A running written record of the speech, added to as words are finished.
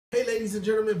Hey ladies and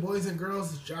gentlemen, boys and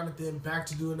girls, it's Jonathan back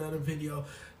to do another video.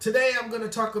 Today I'm going to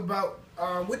talk about,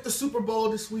 with the Super Bowl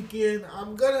this weekend,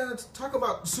 I'm going to talk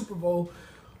about the Super Bowl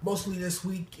mostly this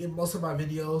week in most of my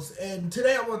videos. And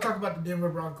today I'm going to talk about the Denver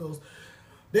Broncos.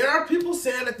 There are people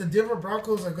saying that the Denver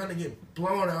Broncos are going to get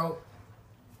blown out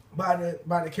by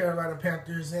the Carolina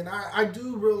Panthers. And I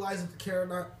do realize that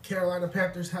the Carolina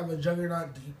Panthers have a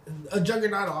juggernaut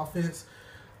offense.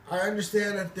 I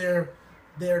understand that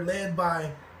they're led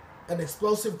by an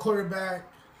explosive quarterback,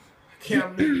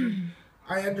 Cam Newton.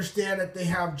 I understand that they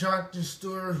have Jonathan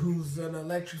Stewart, who's an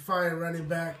electrifying running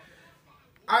back.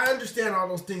 I understand all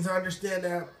those things. I understand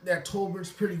that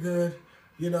Tolbert's pretty good.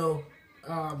 You know,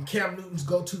 Cam Newton's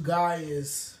go-to guy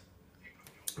is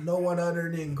no one other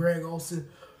than Greg Olsen.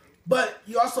 But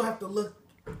you also have to look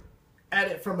at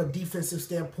it from a defensive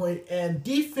standpoint, and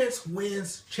defense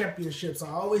wins championships. I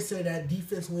always say that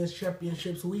defense wins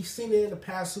championships. We've seen it in the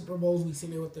past Super Bowls. We've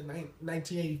seen it with the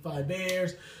 1985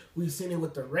 Bears. We've seen it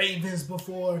with the Ravens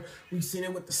before. We've seen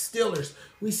it with the Steelers.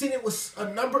 We've seen it with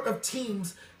a number of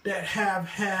teams that have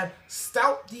had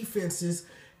stout defenses,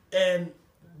 and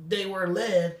they were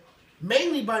led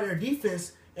mainly by their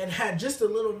defense and had just a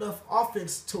little enough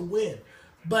offense to win.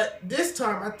 But this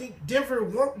time, I think Denver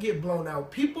won't get blown out.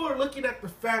 People are looking at the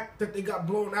fact that they got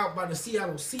blown out by the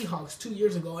Seattle Seahawks 2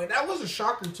 years ago, and that was a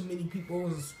shocker to many people. It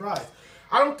was a surprise.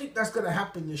 I don't think that's going to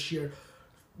happen this year.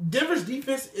 Denver's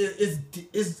defense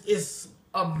is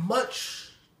a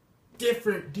much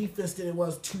different defense than it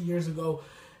was 2 years ago.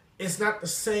 It's not the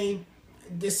same.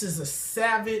 This is a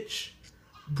savage,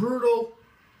 brutal,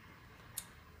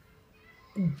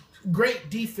 great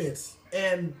defense,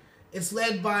 and it's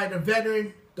led by the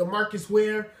veteran, DeMarcus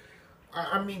Ware.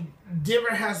 I mean,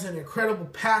 Denver has an incredible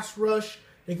pass rush.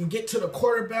 They can get to the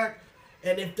quarterback,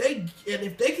 and if they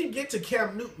can get to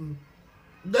Cam Newton,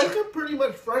 they could pretty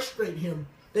much frustrate him.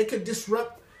 They could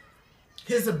disrupt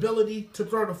his ability to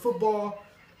throw the football,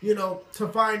 you know, to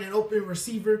find an open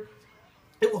receiver.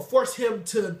 It will force him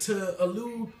to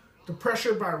elude the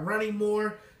pressure by running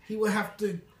more. He will have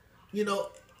to, you know,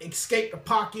 escape the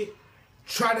pocket,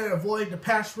 try to avoid the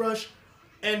pass rush.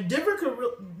 And Denver could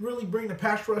really bring the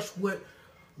pass rush with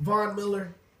Von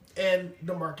Miller and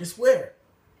DeMarcus Ware.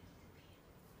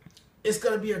 It's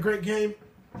going to be a great game.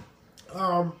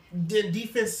 The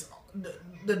defense,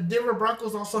 the Denver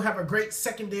Broncos also have a great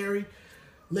secondary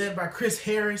led by Chris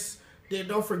Harris. Then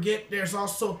don't forget there's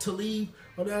also Talib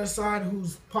on the other side,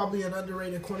 who's probably an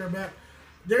underrated cornerback.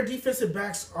 Their defensive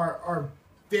backs are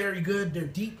very good. They're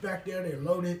deep back there. They're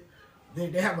loaded. They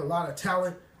have a lot of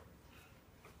talent.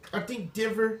 I think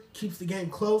Denver keeps the game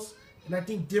close, and I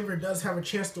think Denver does have a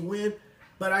chance to win.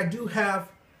 But I do have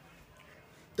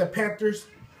the Panthers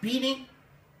beating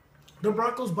the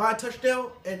Broncos by a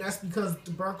touchdown, and that's because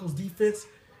the Broncos' defense.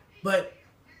 But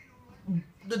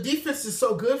the defense is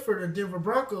so good for the Denver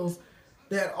Broncos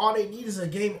that all they need is a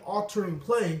game-altering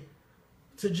play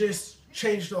to just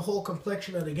change the whole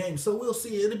complexion of the game. So we'll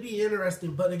see. It'll be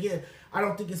interesting. But again, I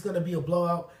don't think it's going to be a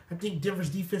blowout. I think Denver's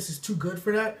defense is too good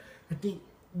for that. I think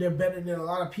they're better than a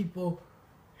lot of people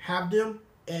have them.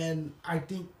 And I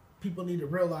think people need to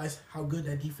realize how good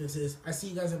that defense is. I see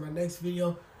you guys in my next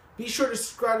video. Be sure to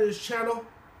subscribe to this channel.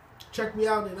 Check me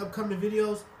out in upcoming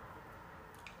videos.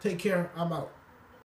 Take care. I'm out.